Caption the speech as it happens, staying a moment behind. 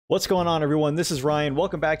What's going on, everyone? This is Ryan.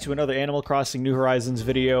 Welcome back to another Animal Crossing New Horizons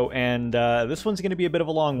video, and this one's going to be a bit of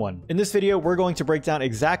a long one. In this video, we're going to break down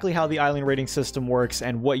exactly how the island rating system works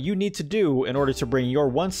and what you need to do in order to bring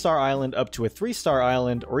your 1-star island up to a 3-star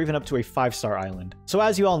island or even up to a 5-star island. So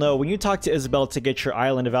as you all know, when you talk to Isabelle to get your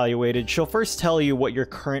island evaluated, she'll first tell you what your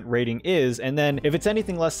current rating is, and then if it's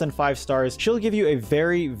anything less than 5 stars, she'll give you a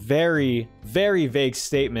very vague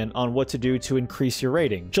statement on what to do to increase your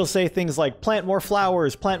rating. She'll say things like plant more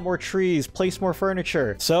flowers, plant more trees, place more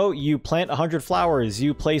furniture. So you plant 100 flowers,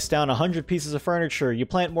 you place down 100 pieces of furniture, you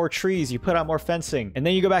plant more trees, you put out more fencing, and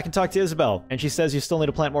then you go back and talk to Isabelle, and she says you still need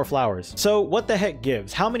to plant more flowers. So what the heck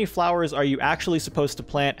gives? How many flowers are you actually supposed to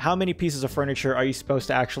plant? How many pieces of furniture are you supposed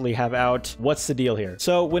to actually have out? What's the deal here?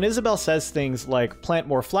 So when Isabelle says things like plant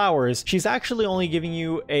more flowers, she's actually only giving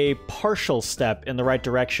you a partial step in the right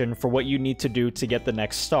direction for what you need to do to get the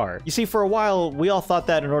next star. You see, for a while, we all thought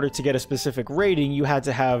that in order to get a specific rating, you had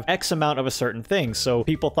to have X amount of a certain thing. So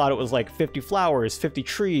people thought it was like 50 flowers, 50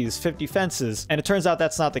 trees, 50 fences, and it turns out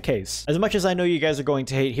that's not the case. As much as I know you guys are going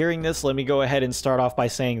to hate hearing this, let me go ahead and start off by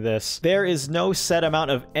saying this. There is no set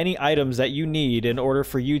amount of any items that you need in order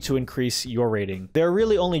for you to increase your rating. There are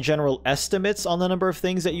really only general estimates on the number of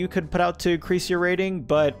things that you could put out to increase your rating,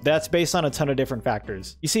 but that's based on a ton of different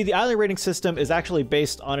factors. You see, the island rating system is actually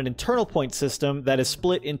based on an internal point system that is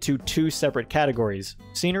split into 2 separate categories: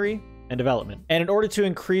 scenery and development. And in order to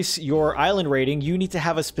increase your island rating, you need to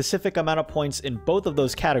have a specific amount of points in both of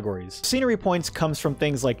those categories. Scenery points comes from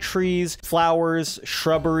things like trees, flowers,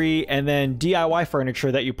 shrubbery, and then DIY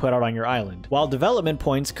furniture that you put out on your island. While development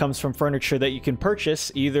points comes from furniture that you can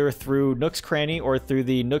purchase either through Nook's Cranny or through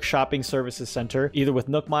the Nook Shopping Services Center, either with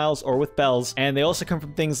Nook Miles or with Bells. And they also come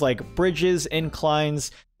from things like bridges,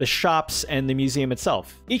 inclines, the shops, and the museum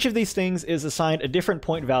itself. Each of these things is assigned a different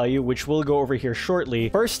point value, which we'll go over here shortly.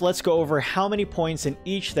 First, let's go over how many points in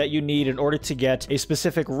each that you need in order to get a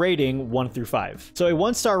specific rating 1 through 5. So a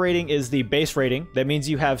 1-star rating is the base rating. That means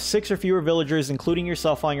you have 6 or fewer villagers, including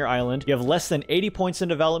yourself, on your island. You have less than 80 points in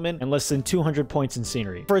development and less than 200 points in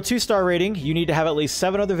scenery. For a 2-star rating, you need to have at least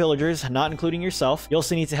 7 other villagers, not including yourself. You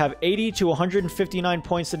also need to have 80 to 159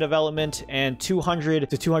 points in development and 200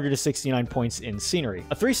 to 269 points in scenery.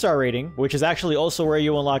 A 3-star rating, which is actually also where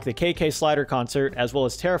you unlock the KK Slider concert as well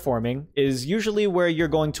as terraforming, is usually where you're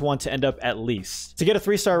going to want to end up at least. To get a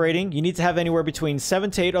 3-star rating, you need to have anywhere between 7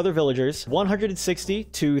 to 8 other villagers, 160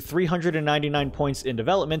 to 399 points in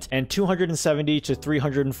development, and 270 to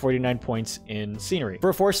 349 points in scenery.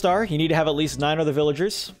 For a 4-star, you need to have at least 9 other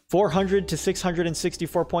villagers, 400 to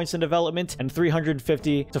 664 points in development, and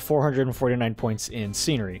 350 to 449 points in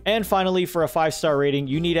scenery. And finally, for a 5-star rating,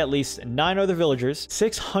 you need at least 9 other villagers,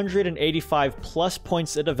 685 plus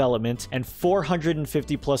points in development, and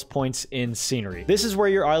 450 plus points in scenery. This is where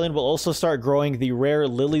your island will also start growing the rare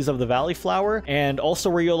Lilies of the Valley flower, and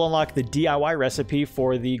also where you'll unlock the DIY recipe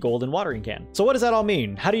for the golden watering can. So what does that all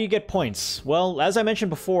mean? How do you get points? Well, as I mentioned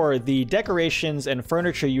before, the decorations and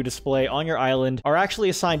furniture you display on your island are actually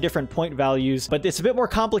assigned different point values, but it's a bit more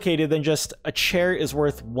complicated than just a chair is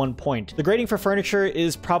worth 1 point. The grading for furniture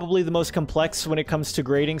is probably the most complex when it comes to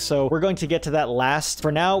grading, so we're going to get to that last.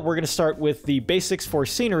 For now, we're going to start with the basics for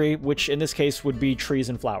scenery, which in this case would be trees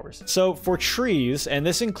and flowers. So for trees, and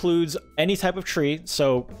this includes any type of tree,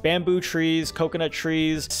 so bamboo trees, coconut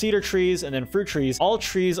trees, cedar trees, and then fruit trees, all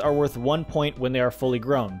trees are worth 1 point when they are fully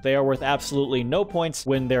grown. They are worth absolutely no points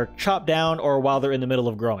when they're chopped down or while they're in the middle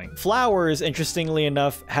of growing. Flowers, interestingly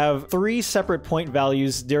enough, have 3 separate point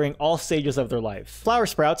values during all stages of their life. Flower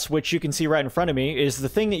sprouts, which you can see right in front of me, is the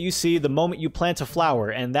thing that you see the moment you plant a flower,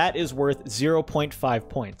 and that is worth 0.5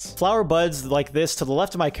 points. Flower buds like this to the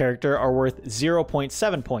left of my character are worth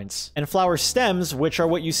 0.7 points. And flower stems, which are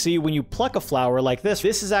what you see when you pluck a flower like this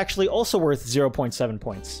is actually also worth 0.7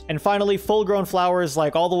 points. And finally, full-grown flowers,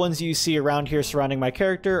 like all the ones you see around here surrounding my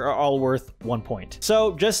character, are all worth 1 point.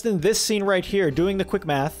 So just in this scene right here, doing the quick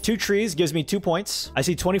math, 2 trees gives me 2 points. I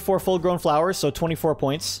see 24 full-grown flowers, so 24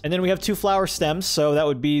 points. And then we have 2 flower stems, so that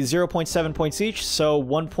would be 0.7 points each, so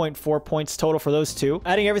 1.4 points total for those 2.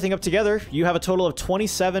 Adding everything up together, you have a total of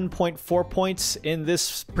 27.4 points in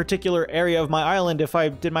this particular area of my island, if I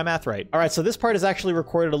did my math right. All right, so this part is actually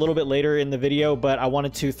recorded a little bit later in the video, but I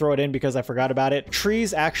wanted to throw it in because I forgot about it.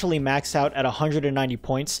 Trees actually max out at 190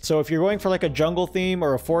 points. So if you're going for like a jungle theme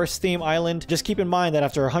or a forest theme island, just keep in mind that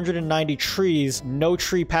after 190 trees, no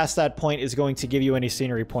tree past that point is going to give you any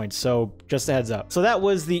scenery points. So just a heads up. So that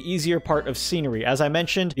was the easier part of scenery. As I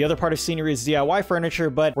mentioned, the other part of scenery is DIY furniture,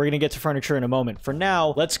 but we're going to get to furniture in a moment. For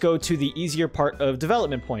now, let's go to the easier part of of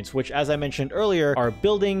development points, which, as I mentioned earlier, are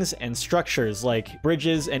buildings and structures like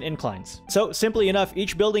bridges and inclines. So simply enough,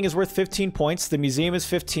 each building is worth 15 points, the museum is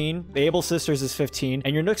 15, the Able Sisters is 15,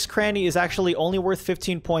 and your Nook's Cranny is actually only worth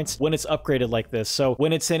 15 points when it's upgraded like this. So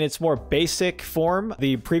when it's in its more basic form,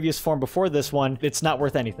 the previous form before this one, it's not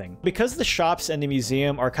worth anything. Because the shops and the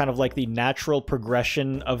museum are kind of like the natural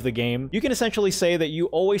progression of the game, you can essentially say that you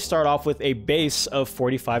always start off with a base of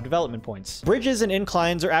 45 development points. Bridges and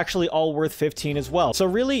inclines are actually all worth 15 as well. So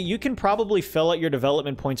really, you can probably fill out your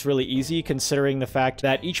development points really easy, considering the fact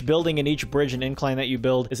that each building and each bridge and incline that you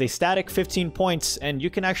build is a static 15 points, and you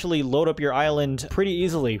can actually load up your island pretty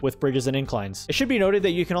easily with bridges and inclines. It should be noted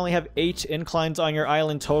that you can only have 8 inclines on your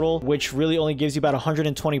island total, which really only gives you about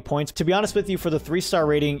 120 points. To be honest with you, for the 3-star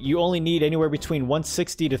rating, you only need anywhere between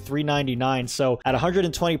 160 to 399. So at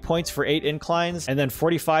 120 points for 8 inclines and then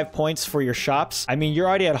 45 points for your shops, I mean, you're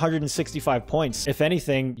already at 165 points. If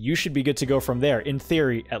anything, you should be good to go from there, in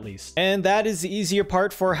theory at least. And that is the easier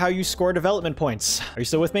part for how you score development points. Are you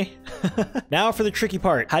still with me? Now for the tricky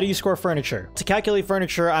part. How do you score furniture? To calculate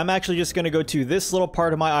furniture, I'm actually just going to go to this little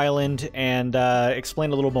part of my island and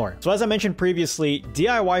explain a little more. So as I mentioned previously,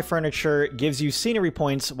 DIY furniture gives you scenery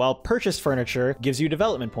points, while purchased furniture gives you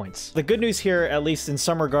development points. The good news here, at least in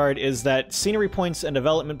some regard, is that scenery points and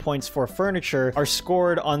development points for furniture are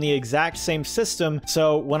scored on the exact same system,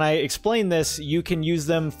 so when I explain this, you can use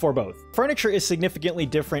them for both. Furniture is significantly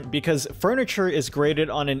different because furniture is graded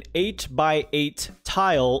on an 8x8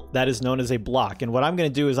 tile that is known as a block, and what I'm going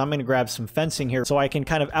to do is I'm going to grab some fencing here so I can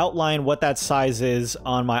kind of outline what that size is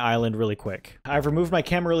on my island really quick. I've removed my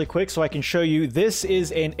camera really quick so I can show you. This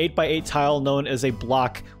is an 8x8 tile known as a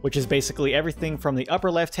block, which is basically everything from the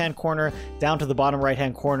upper left-hand corner down to the bottom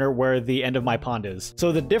right-hand corner where the end of my pond is.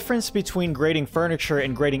 So the difference between grading furniture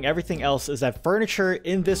and grading everything else is that furniture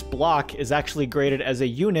in this block is actually graded as a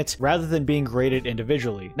unit rather than being graded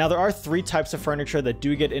individually. Now, there are 3 types of furniture that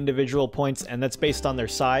do get individual points, and that's based on their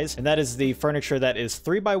size, and that is the furniture that is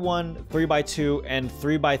 3x1, 3x2, and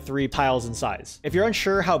 3x3 tiles in size. If you're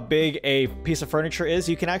unsure how big a piece of furniture is,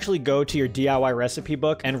 you can actually go to your DIY recipe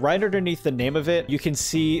book, and right underneath the name of it, you can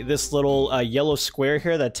see this little yellow square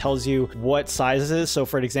here that tells you what size it is. So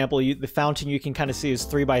for example, the fountain you can kind of see is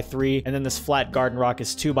 3x3, and then this flat garden rock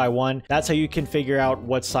is 2x1. That's how you can figure out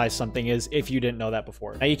what size something is if you didn't know that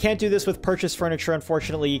before. Now, you can't do this with purchased furniture,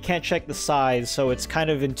 unfortunately. You can't check the size, so it's kind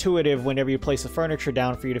of intuitive whenever you place the furniture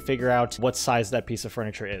down for you to figure out what size that piece of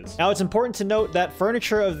furniture is. Now, it's important to note that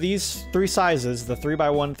furniture of these 3 sizes, the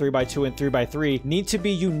 3x1, 3x2, and 3x3, need to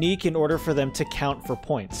be unique in order for them to count for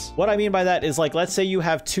points. What I mean by that is, like, let's say you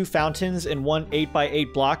have 2 fountains in one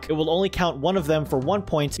 8x8 block. It will only count one of them for 1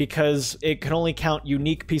 point because it can only count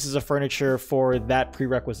unique pieces of furniture for that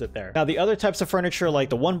prerequisite there. Now, the other types of furniture, like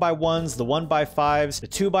the 1x1s, the 1x5s, the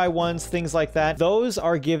 2x1s, things like that, those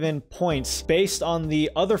are given points based on the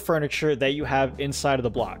other furniture that you have inside of the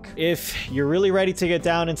block. If you're really ready to get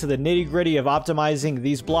down into the nitty-gritty of optimizing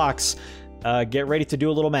these blocks, get ready to do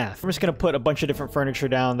a little math. I'm just going to put a bunch of different furniture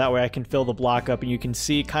down. That way I can fill the block up and you can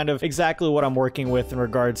see kind of exactly what I'm working with in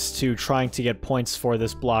regards to trying to get points for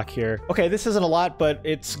this block here. Okay, this isn't a lot, but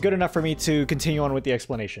it's good enough for me to continue on with the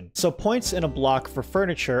explanation. So points in a block for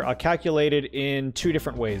furniture are calculated in 2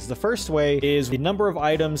 different ways. The first way is the number of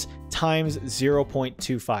items times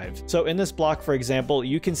 0.25. So in this block, for example,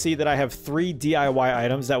 you can see that I have 3 DIY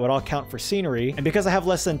items that would all count for scenery. And because I have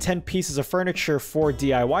less than 10 pieces of furniture for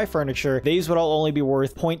DIY furniture, these would all only be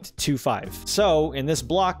worth 0.25. So in this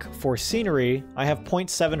block for scenery, I have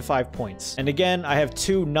 0.75 points. And again, I have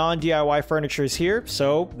 2 non-DIY furnitures here,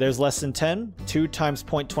 so there's less than 10. 2 times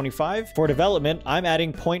 0.25. For development, I'm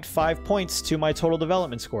adding 0.5 points to my total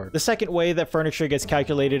development score. The second way that furniture gets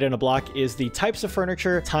calculated in a block is the types of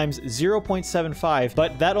furniture times 0.75,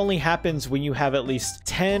 but that only happens when you have at least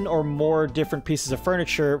 10 or more different pieces of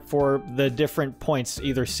furniture for the different points,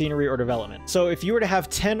 either scenery or development. So if you were to have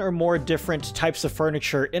 10 or more different types of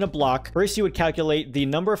furniture in a block, first you would calculate the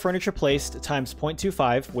number of furniture placed times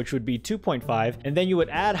 0.25, which would be 2.5, and then you would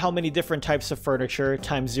add how many different types of furniture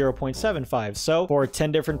times 0.75. So for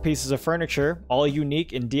 10 different pieces of furniture, all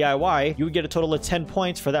unique in DIY, you would get a total of 10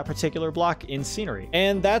 points for that particular block in scenery.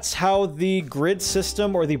 And that's how the grid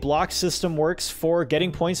system or the block system works for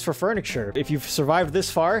getting points for furniture. If you've survived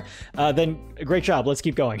this far, then great job. Let's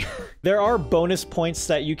keep going. There are bonus points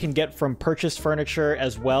that you can get from purchased furniture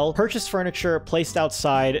as well. Purchased furniture placed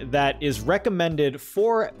outside that is recommended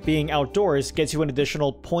for being outdoors gets you an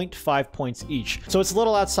additional 0.5 points each. So it's a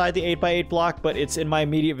little outside the 8x8 block, but it's in my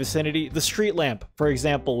immediate vicinity. The street lamp, for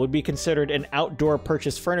example, would be considered an outdoor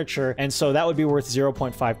purchased furniture, and so that would be worth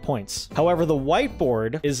 0.5 points. However, the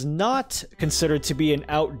whiteboard is not considered to be an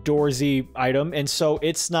outdoorsy item, and so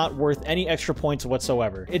it's not worth any extra points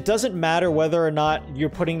whatsoever. It doesn't matter whether or not you're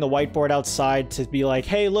putting the whiteboard outside to be like,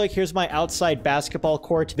 hey, look, here's my outside basketball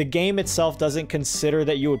court. The game itself doesn't consider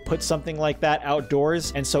that you would put something like that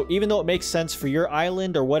outdoors, and so even though it makes sense for your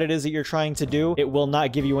island or what it is that you're trying to do, it will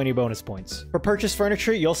not give you any bonus points. For purchased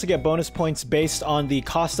furniture, you also get bonus points based on the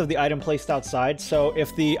cost of the item placed outside. So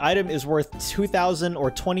if the item is worth 2,000 or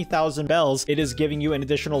 20,000 bells, it is giving you an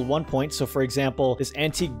additional 1 point. So for example, this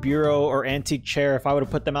antique bureau or antique chair, if I were to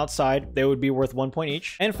put them outside, they would be worth 1 point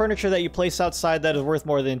each. And furniture that you place outside that is worth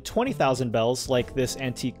more than 20,000 bells, like this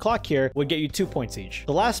antique clock here, would get you 2 points each.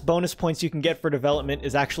 The last bonus points you can get for development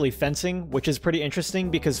is actually fencing, which is pretty interesting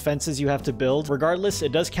because fences you have to build. Regardless,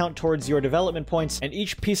 it does count towards your development points, and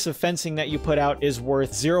each piece of fencing that you put out is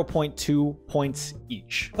worth 0.2 points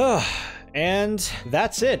each. And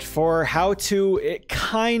that's it for how to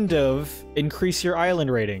kind of increase your island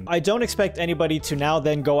rating. I don't expect anybody to now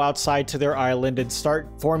then go outside to their island and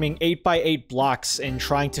start forming 8x8 blocks and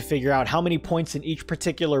trying to figure out how many points in each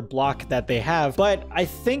particular block that they have. But I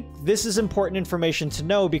think this is important information to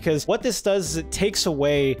know, because what this does is it takes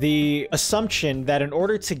away the assumption that in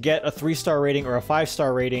order to get a 3-star rating or a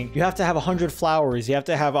 5-star rating, you have to have 100 flowers, you have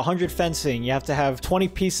to have 100 fencing, you have to have 20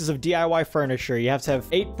 pieces of DIY furniture, you have to have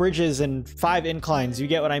 8 bridges and 5 inclines. You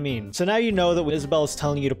get what I mean? So now you know that when Isabelle is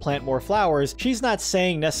telling you to plant more flowers, she's not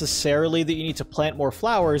saying necessarily that you need to plant more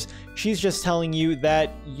flowers. She's just telling you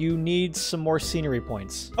that you need some more scenery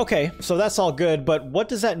points. Okay, so that's all good, but what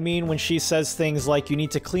does that mean when she says things like you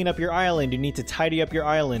need to clean up your island, you need to tidy up your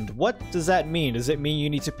island? What does that mean? Does it mean you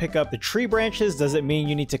need to pick up the tree branches? Does it mean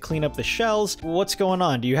you need to clean up the shells? What's going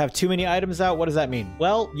on? Do you have too many items out? What does that mean?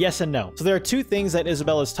 Well, yes and no. So there are two things that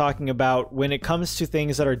Isabelle is talking about when it comes to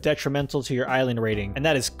things that are detrimental to your island rating, and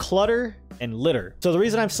that is clutter and litter. So the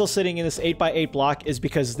reason I'm still sitting in this 8x8 block is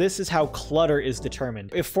because this is how clutter is determined.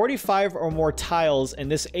 If 45 or more tiles in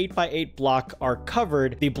this 8x8 block are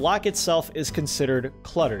covered, the block itself is considered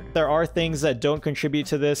cluttered. There are things that don't contribute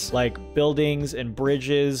to this, like buildings and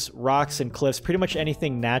bridges, rocks and cliffs, pretty much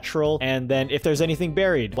anything natural. And then if there's anything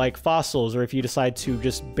buried, like fossils, or if you decide to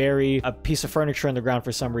just bury a piece of furniture in the ground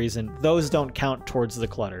for some reason, those don't count towards the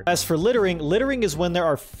clutter. As for littering, littering is when there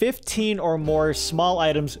are 15 or more small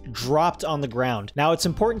items dropped on the ground. Now, it's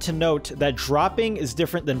important to note that dropping is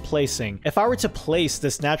different than placing. If I were to place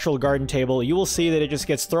this natural garden table, you will see that it just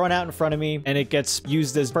gets thrown out in front of me and it gets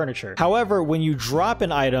used as furniture. However, when you drop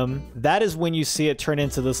an item, that is when you see it turn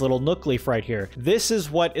into this little nook leaf right here. This is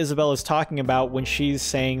what Isabelle is talking about when she's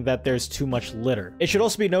saying that there's too much litter. It should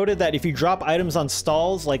also be noted that if you drop items on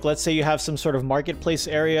stalls, like let's say you have some sort of marketplace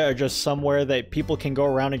area or just somewhere that people can go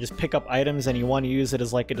around and just pick up items and you want to use it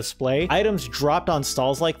as like a display, items dropped on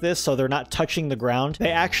stalls like this, so they're not touching the ground,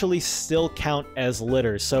 they actually still count as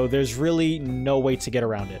litter, so there's really no way to get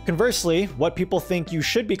around it. Conversely, what people think you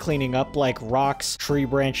should be cleaning up, like rocks, tree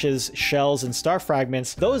branches, shells, and star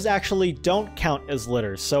fragments, those actually don't count as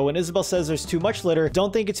litter. So when Isabelle says there's too much litter,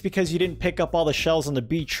 don't think it's because you didn't pick up all the shells on the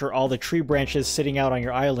beach or all the tree branches sitting out on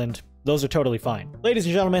your island. Those are totally fine. Ladies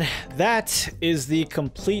and gentlemen, that is the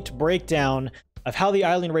complete breakdown of how the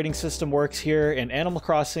island rating system works here in Animal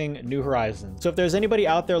Crossing New Horizons. So if there's anybody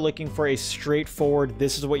out there looking for a straightforward,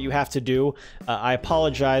 this is what you have to do, I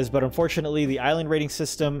apologize, but unfortunately the island rating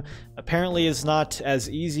system apparently is not as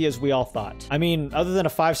easy as we all thought. I mean, other than a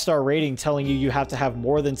 5-star rating telling you you have to have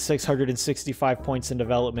more than 665 points in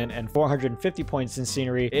development and 450 points in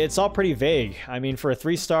scenery, it's all pretty vague. I mean, for a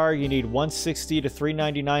 3-star, you need 160 to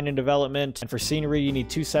 399 in development, and for scenery, you need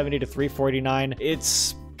 270 to 349.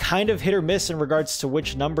 It's kind of hit or miss in regards to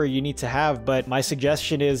which number you need to have, but my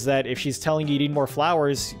suggestion is that if she's telling you need more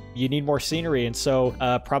flowers, you need more scenery, and so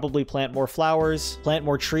probably plant more flowers, plant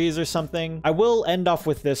more trees or something. I will end off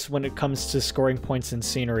with this when it comes to scoring points in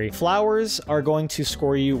scenery. Flowers are going to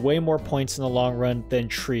score you way more points in the long run than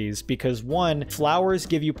trees, because one, flowers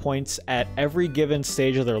give you points at every given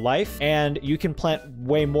stage of their life, and you can plant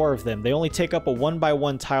way more of them. They only take up a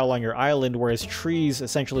 1x1 tile on your island, whereas trees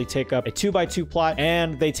essentially take up a 2x2 plot,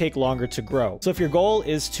 and they take longer to grow. So if your goal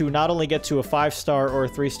is to not only get to a 5-star or a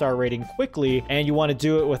 3-star rating quickly, and you want to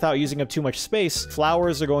do it with without using up too much space,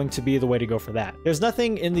 flowers are going to be the way to go for that. There's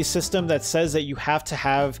nothing in the system that says that you have to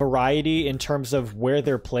have variety in terms of where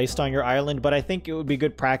they're placed on your island, but I think it would be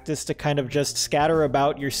good practice to kind of just scatter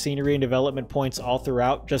about your scenery and development points all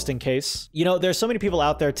throughout, just in case. You know, there's so many people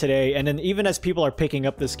out there today, and then even as people are picking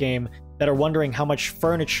up this game, that are wondering how much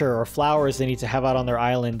furniture or flowers they need to have out on their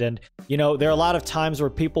island. And, you know, there are a lot of times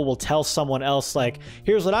where people will tell someone else, like,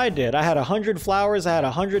 here's what I did. I had 100 flowers, I had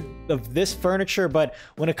 100 of this furniture, but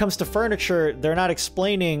when it comes to furniture, they're not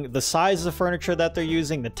explaining the size of furniture that they're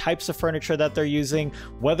using, the types of furniture that they're using,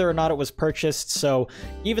 whether or not it was purchased. So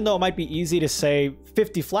even though it might be easy to say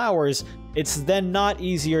 50 flowers, it's then not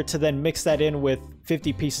easier to then mix that in with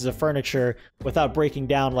 50 pieces of furniture without breaking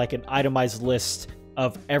down like an itemized list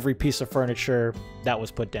of every piece of furniture that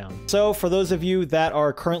was put down. So for those of you that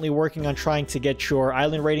are currently working on trying to get your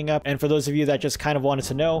island rating up, and for those of you that just kind of wanted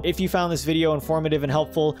to know, if you found this video informative and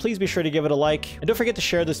helpful, please be sure to give it a like, and don't forget to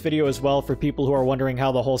share this video as well for people who are wondering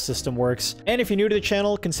how the whole system works. And if you're new to the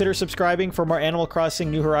channel, consider subscribing for more Animal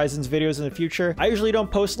Crossing New Horizons videos in the future. I usually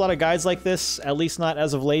don't post a lot of guides like this, at least not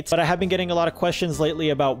as of late, but I have been getting a lot of questions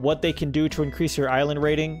lately about what they can do to increase your island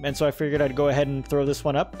rating, and so I figured I'd go ahead and throw this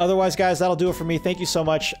one up. Otherwise, guys, that'll do it for me. Thank you so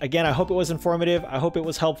much. Again, I hope it was informative. I hope it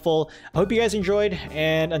was helpful. I hope you guys enjoyed,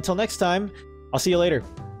 and until next time, I'll see you later.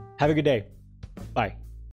 Have a good day. Bye.